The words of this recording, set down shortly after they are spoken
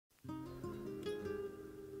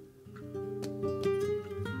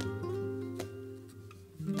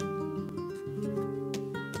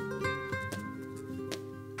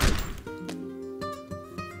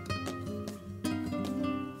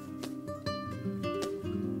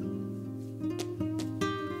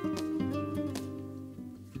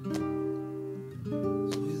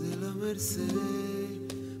Merced,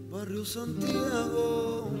 barrio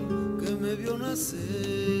Santiago, que me vio nacer.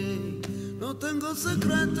 No tengo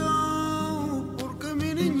secreto, porque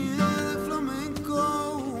mi niñez de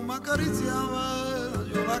flamenco me acariciaba,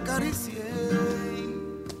 yo la acaricié.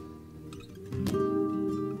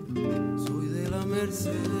 Soy de la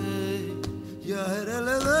Merced, y a Eryn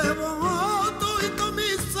le debo todo mi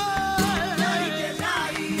ser.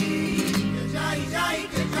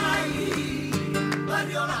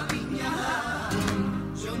 Barrio La Viña,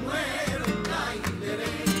 yo muero en Caile,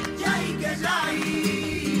 yay, que yay.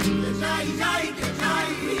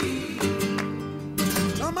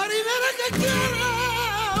 La marinera que quiera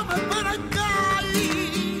me para caer.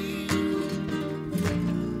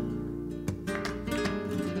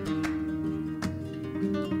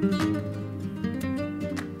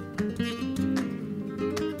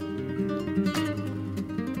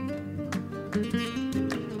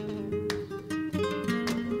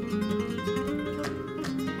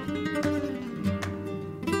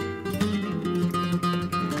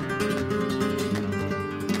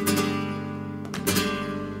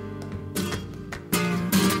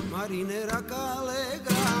 Marinera que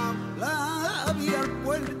alegra la vía al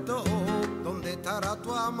puerto, donde estará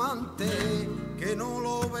tu amante, que no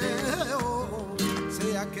lo veo,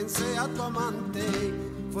 sea quien sea tu amante,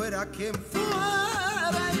 fuera quien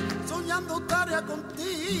fuere, soñando estaría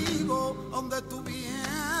contigo, donde tú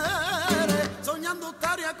vieres, soñando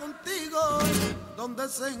estaría contigo, donde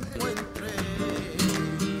se encuentre.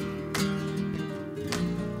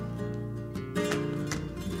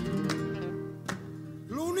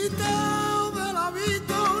 Lunita de la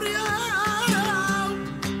Victoria,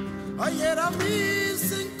 ay era mis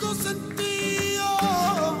 5 sentidos,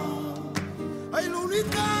 ay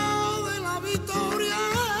lunita de la Victoria,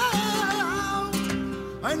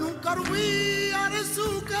 ay nunca olvidaré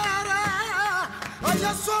su cara, ay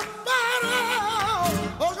a su amparo,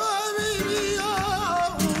 oye vivió,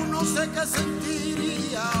 no sé qué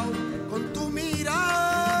sentiría con tu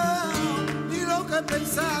mirada, ni lo que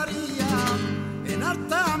pensaría en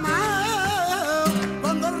alta mar,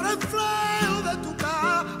 cuando el reflejo de tu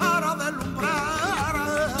cara deslumbrara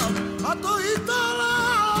a todito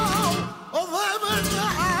lado, oh de verdad.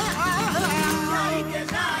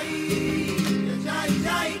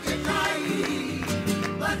 Que yay,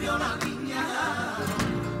 barrio La Viña,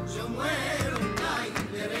 yo muero en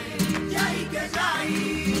Caile, yay, que yay.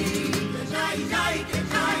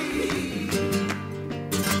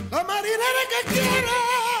 La marinera que quiera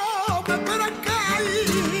me espera en caer.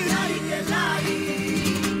 Que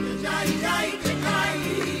yay,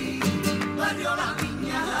 barrio La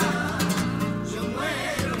Viña, yo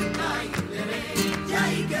muero en Caile,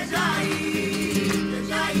 yay, que yay.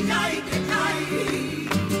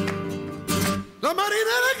 La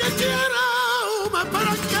marinera que quiera me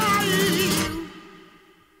espera en caer.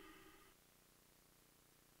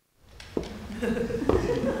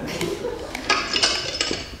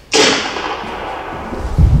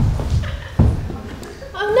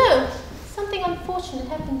 Oh no, something unfortunate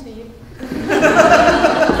happened to you.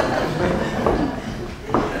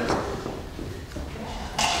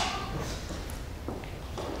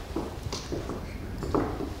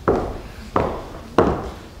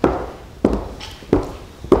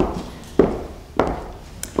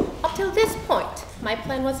 Up till this point, my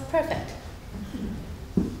plan was perfect.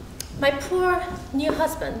 My poor new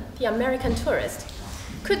husband, the American tourist,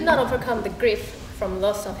 could not overcome the grief from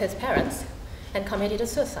loss of his parents and committed a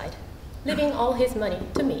suicide, leaving all his money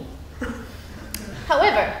to me.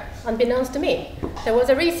 However, unbeknownst to me, there was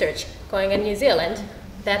a research going in New Zealand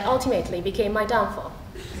that ultimately became my downfall.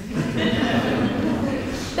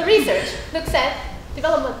 The research looks at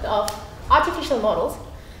development of artificial models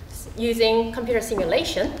using computer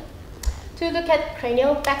simulation to look at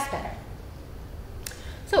cranial backspatter.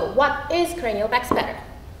 So what is cranial backspatter?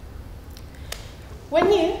 When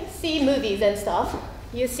you see movies and stuff,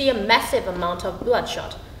 you see a massive amount of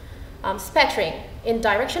bloodshot spattering in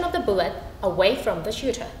direction of the bullet away from the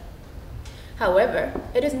shooter. However,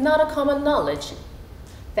 it is not a common knowledge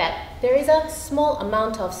that there is a small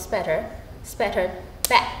amount of spatter spattered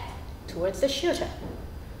back towards the shooter.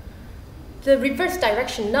 The reverse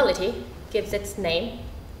directionality gives its name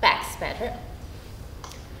backspatter.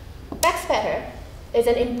 Backspatter is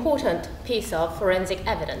an important piece of forensic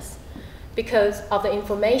evidence because of the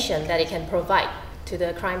information that it can provide to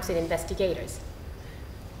the crime scene investigators.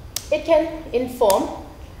 It can inform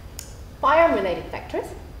firearm-related factors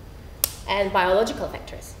and biological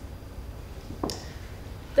factors.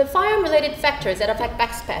 The firearm-related factors that affect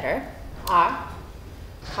backspatter are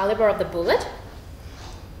caliber of the bullet,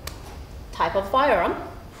 type of firearm,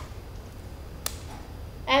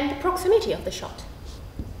 and the proximity of the shot.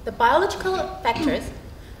 The biological factors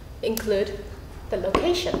include the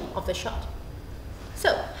location of the shot.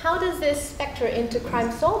 So, how does this factor into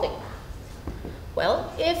crime solving?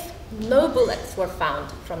 Well, if no bullets were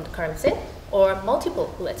found from the crime scene, or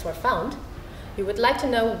multiple bullets were found, you would like to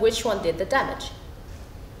know which one did the damage.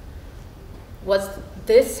 Was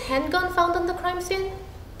this handgun found on the crime scene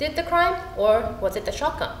did the crime, or was it the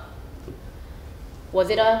shotgun? Was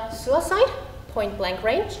it a suicide, point blank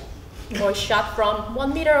range, or shot from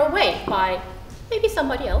 1 meter away by maybe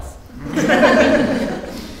somebody else?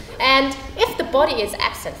 And if the body is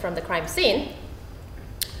absent from the crime scene,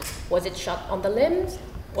 was it shot on the limbs,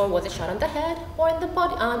 or was it shot on the head, or in the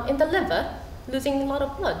body, in the liver, losing a lot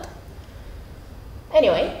of blood?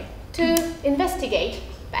 Anyway, to investigate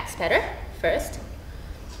backspatter, first,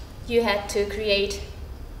 you had to create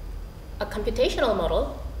a computational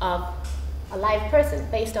model of a live person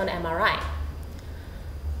based on MRI.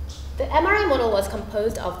 The MRI model was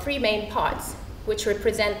composed of 3 main parts, which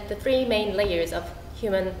represent the 3 main layers of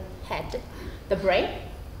human head: the brain,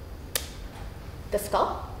 the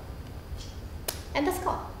skull, and the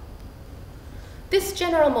skull. This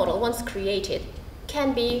general model, once created,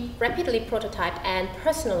 can be rapidly prototyped and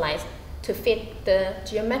personalized to fit the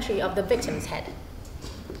geometry of the victim's head.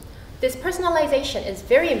 This personalization is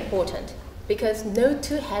very important because no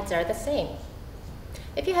 2 heads are the same.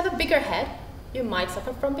 If you have a bigger head, you might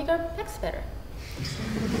suffer from bigger backspatter.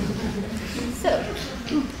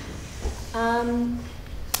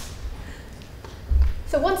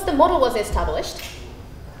 So once the model was established,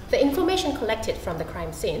 the information collected from the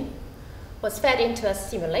crime scene was fed into a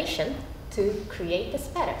simulation to create the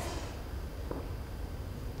spatters.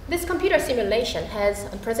 This computer simulation has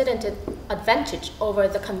unprecedented advantage over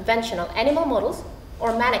the conventional animal models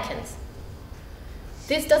or mannequins.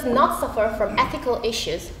 This does not suffer from ethical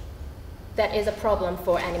issues that is a problem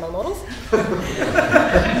for animal models.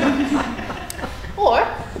 Or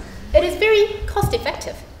it is very cost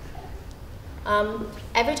effective.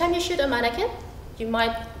 Every time you shoot a mannequin, you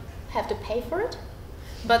might have to pay for it,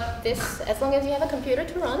 but this, as long as you have a computer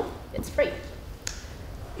to run, it's free.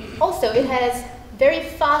 Also, it has very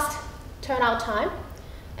fast turnout time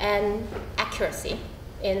and accuracy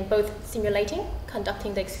in both simulating,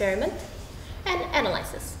 conducting the experiment, and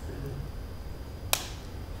analysis.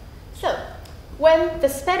 So, when the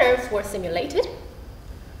spatters were simulated,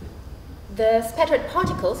 the spattered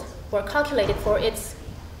particles were calculated for its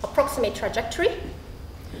approximate trajectory,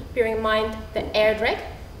 bearing in mind the air drag,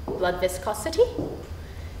 blood viscosity,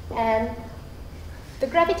 and the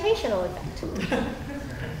gravitational effect.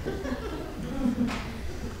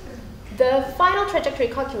 The final trajectory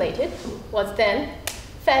calculated was then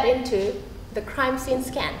fed into the crime scene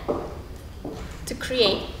scan to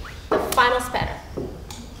create the final spatter.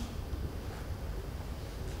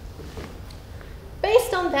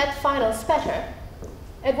 Based on that final spatter,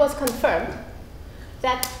 it was confirmed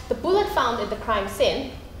that the bullet found in the crime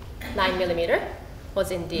scene, 9mm,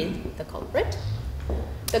 was indeed the culprit.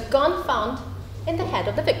 The gun found in the head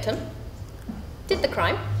of the victim did the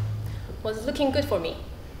crime, was looking good for me.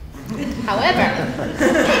 However,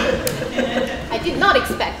 I did not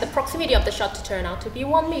expect the proximity of the shot to turn out to be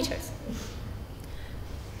 1 meter,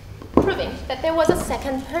 proving that there was a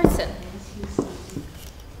second person.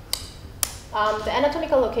 The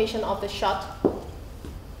anatomical location of the shot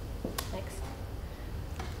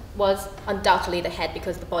was undoubtedly the head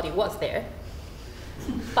because the body was there.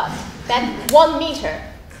 But that 1 meter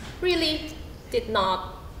really did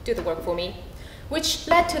not do the work for me, which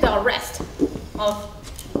led to the arrest of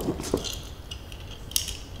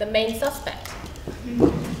the main suspect,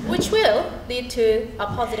 which will lead to a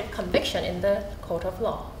positive conviction in the court of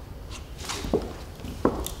law.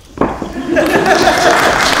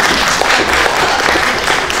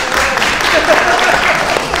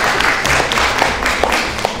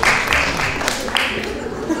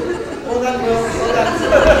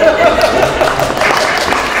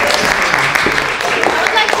 I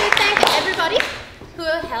would like to thank everybody who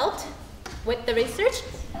helped with the research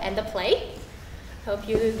and the play. Hope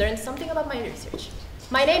you learned something about my research.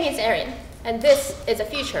 My name is Eryn, and this is a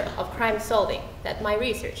future of crime solving that my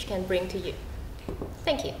research can bring to you.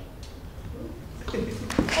 Thank you.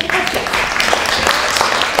 Any questions?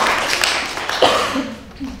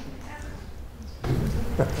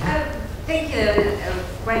 Thank you. That was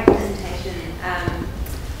a great presentation.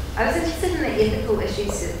 I was interested in the ethical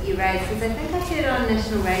issues that you raised, because I think I heard on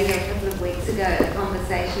national radio a couple of weeks ago a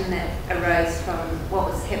conversation that arose from what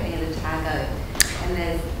was happening in Otago, and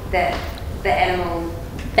there's the animal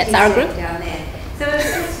That's our group down there. So I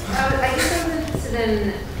guess I was interested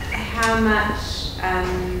in how much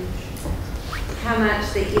how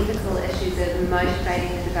much the ethical issues are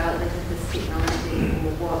motivating the development of this technology,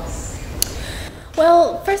 or what's...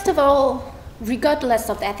 Well, first of all, regardless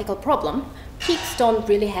of the ethical problem, pigs don't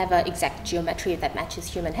really have an exact geometry that matches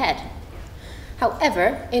human head.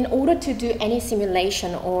 However, in order to do any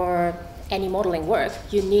simulation or any modeling work,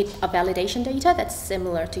 you need a validation data that's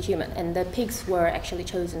similar to human, and the pigs were actually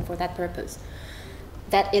chosen for that purpose.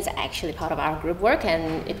 That is actually part of our group work,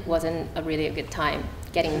 and it wasn't a really good time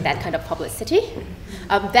getting that kind of publicity.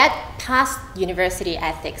 That passed university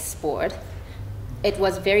ethics board. It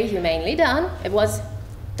was very humanely done. It was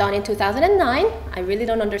done in 2009. I really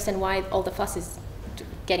don't understand why all the fuss is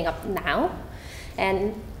getting up now.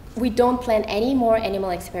 And we don't plan any more animal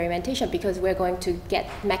experimentation because we're going to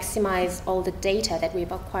maximize all the data that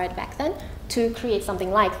we've acquired back then to create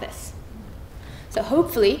something like this. So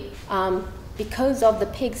hopefully, because of the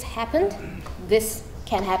pigs happened, this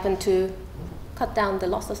can happen to cut down the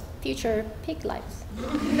loss of future pig lives.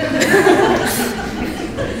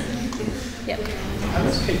 Yeah.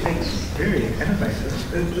 This technique's very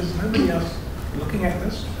innovative. There's nobody else looking at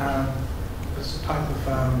this type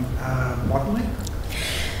of modeling?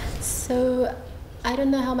 So I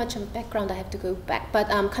don't know how much of a background I have to go back, but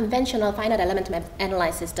conventional finite element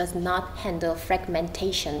analysis does not handle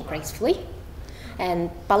fragmentation gracefully. And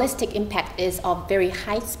ballistic impact is of very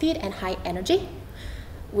high speed and high energy,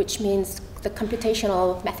 which means the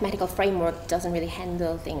computational mathematical framework doesn't really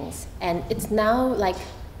handle things. And it's now like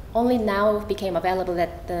only now became available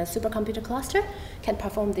that the supercomputer cluster can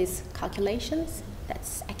perform these calculations.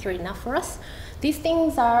 That's accurate enough for us. These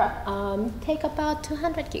things are take about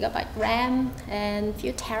 200 gigabyte RAM and a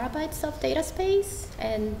few terabytes of data space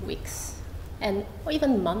and weeks and or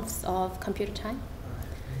even months of computer time.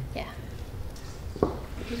 Yeah. I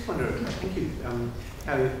just wonder, thank you.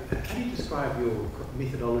 How do you describe your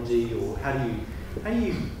methodology, or how do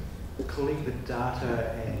you collect the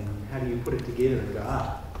data, and how do you put it together and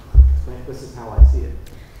go, this is how I see it?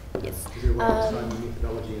 Yes. Is there a way of describing your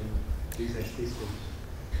methodology and these things?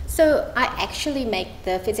 So I actually make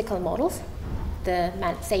the physical models, the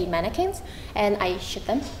say mannequins, and I shoot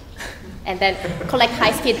them, and then collect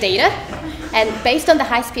high-speed data. And based on the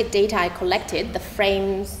high-speed data I collected, the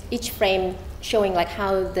frames, each frame showing like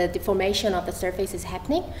how the deformation of the surface is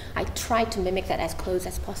happening, I try to mimic that as close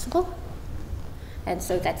as possible. And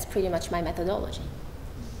so that's pretty much my methodology.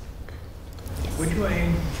 Yes. Would your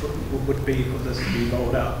aim would be for this to be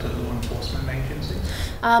rolled out to law enforcement agencies?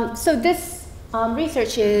 So this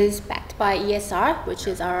research is backed by ESR, which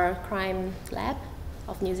is our crime lab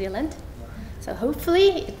of New Zealand. So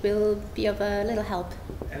hopefully it will be of a little help.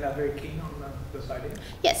 And are very keen on this idea?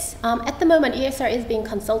 Yes. At the moment, ESR is being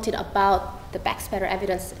consulted about the backspatter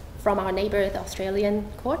evidence from our neighbor, the Australian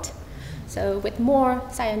court. So with more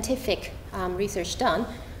scientific research done,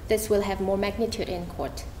 this will have more magnitude in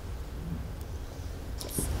court.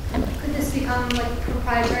 Yes. Could this become like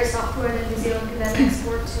proprietary software that New Zealand can then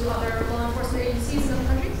export to other law enforcement agencies in other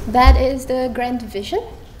countries? That is the grand vision.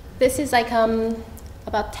 This is like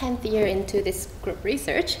about 10th year into this group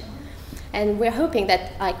research. And we're hoping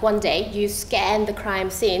that like one day you scan the crime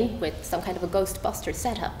scene with some kind of a Ghostbuster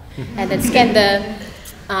setup and then scan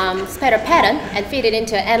the spatter pattern and feed it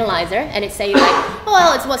into an analyzer, and it says like, oh,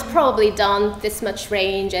 well, it was probably done this much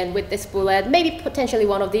range and with this bullet, maybe potentially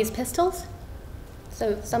one of these pistols.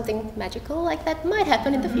 So something magical like that might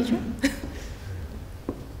happen in the future.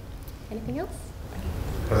 Anything else?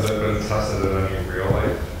 Has it been tested in any real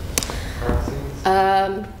life crime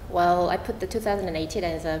scenes? Well, I put the 2018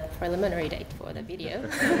 as a preliminary date for the video.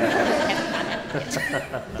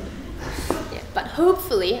 Yeah, but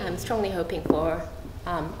hopefully, I'm strongly hoping for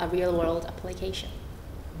a real-world application.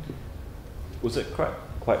 Was it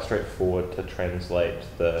quite straightforward to translate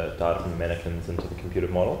the data from the mannequins into the computer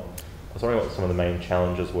model? I was wondering what some of the main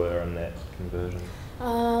challenges were in that conversion.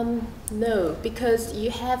 No, because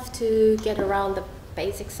you have to get around the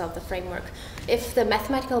basics of the framework. If the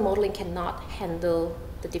mathematical modeling cannot handle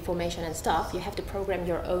the deformation and stuff, you have to program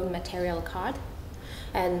your own material card.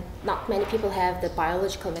 And not many people have the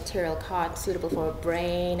biological material card suitable for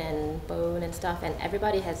brain and bone and stuff, and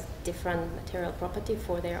everybody has different material property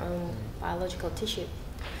for their own biological tissue.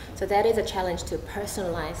 So that is a challenge to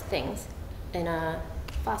personalize things in a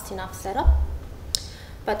fast enough setup.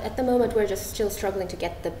 But at the moment, we're just still struggling to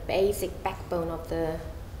get the basic backbone of the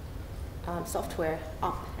software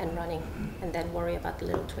up and running, and then worry about the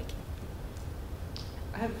little tweaking.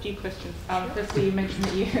 I have a few questions. Firstly, you mentioned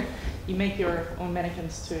that you make your own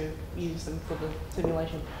mannequins to use them for the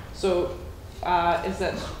simulation. So is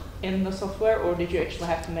that in the software, or did you actually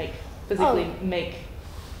have to physically make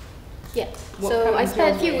Yeah. What So kind I of spent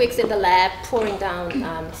a jobs few were- weeks in the lab pouring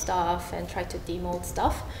down stuff and tried to demold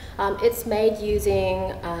stuff. It's made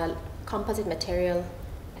using composite material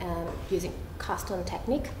using cast-on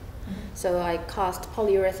technique. So I cast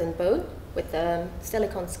polyurethane bone with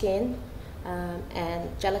silicone skin and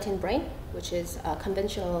gelatin brain, which is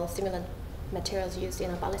conventional simulant materials used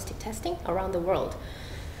in ballistic testing around the world.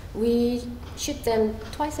 We shoot them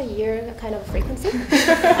twice a year, kind of frequency.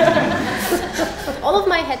 All of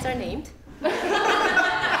my heads are named.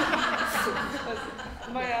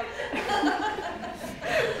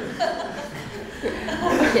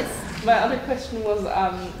 Yes. My other question was,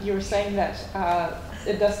 you were saying that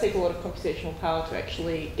it does take a lot of computational power to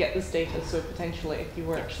actually get this data, so potentially if you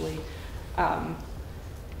were actually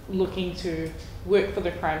looking to work for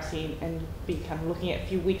the crime scene and be kind of looking at a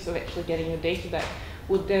few weeks of actually getting your data back,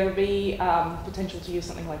 would there be potential to use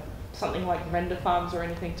something like render farms or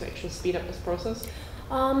anything to actually speed up this process?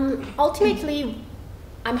 Ultimately,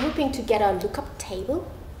 I'm hoping to get a lookup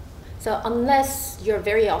table. So unless you're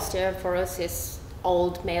very austere, for us is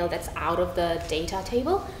old mail that's out of the data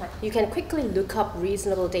table, Right. you can quickly look up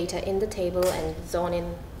reasonable data in the table and zone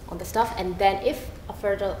in on the stuff, and then if a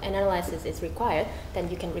further analysis is required, then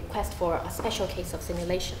you can request for a special case of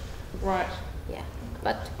simulation. Right. Yeah,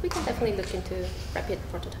 but we can definitely look into rapid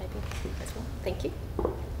prototyping as well. Thank you.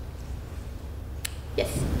 Yes.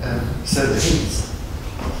 So the heads,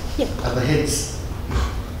 Yeah. are the heads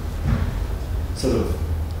sort of,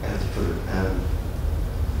 how to put it,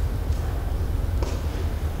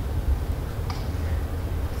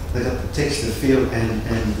 they got the texture, feel,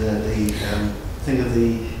 and the thing of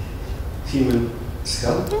the human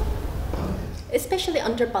skull? Yeah. Especially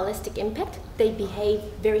under ballistic impact, they behave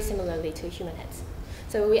very similarly to human heads.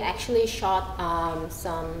 So we actually shot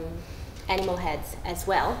some animal heads as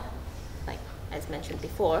well, like as mentioned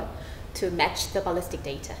before, to match the ballistic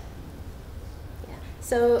data. Yeah.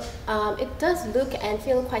 So it does look and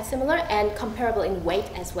feel quite similar and comparable in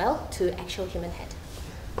weight as well to actual human head.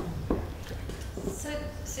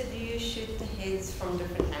 So do you shoot the heads from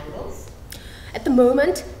different angles? At the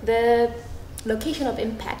moment, the location of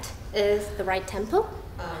impact is the right temple,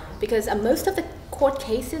 because most of the court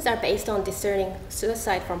cases are based on discerning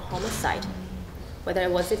suicide from homicide, whether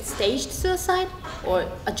was it staged suicide or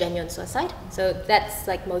a genuine suicide. So that's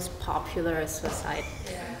like most popular suicide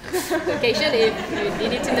location. If you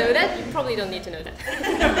needed to know that, you probably don't need to know that.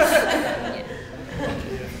 Yeah.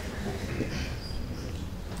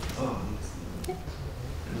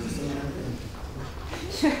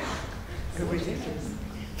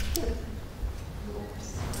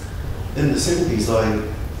 In the 70s, I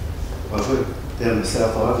worked down in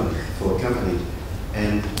South Island for a company,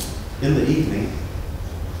 and in the evening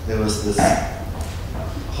there was this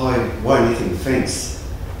high wire-netting fence,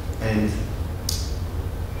 and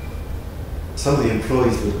some of the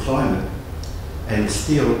employees would climb it and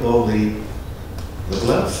steal all the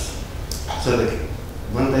gloves. So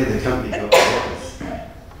one day the company got notice.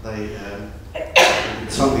 They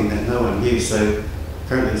did something that no one knew, so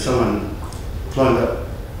apparently someone climbed up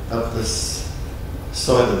this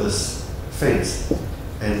side of this fence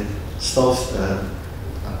and stole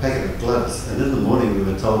a packet of gloves, and in the morning we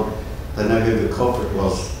were told they know who the culprit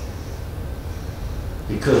was,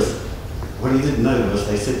 because what he didn't know was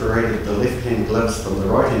they separated the left-hand gloves from the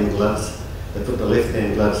right-hand gloves. They put the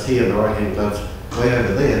left-hand gloves here and the right-hand gloves way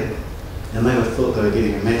over there, and they thought they were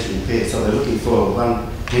getting a matching pair, so they're looking for a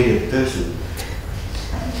one-handed person.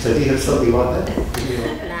 So do you have something like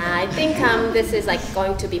that? Nah, I think this is like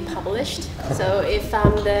going to be published. So if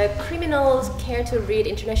the criminals care to read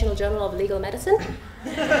International Journal of Legal Medicine,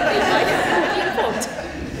 they might be informed.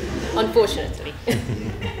 Unfortunately. Yeah.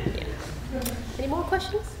 Any more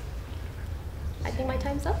questions? I think my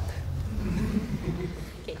time's up.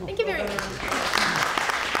 Okay, thank you very much.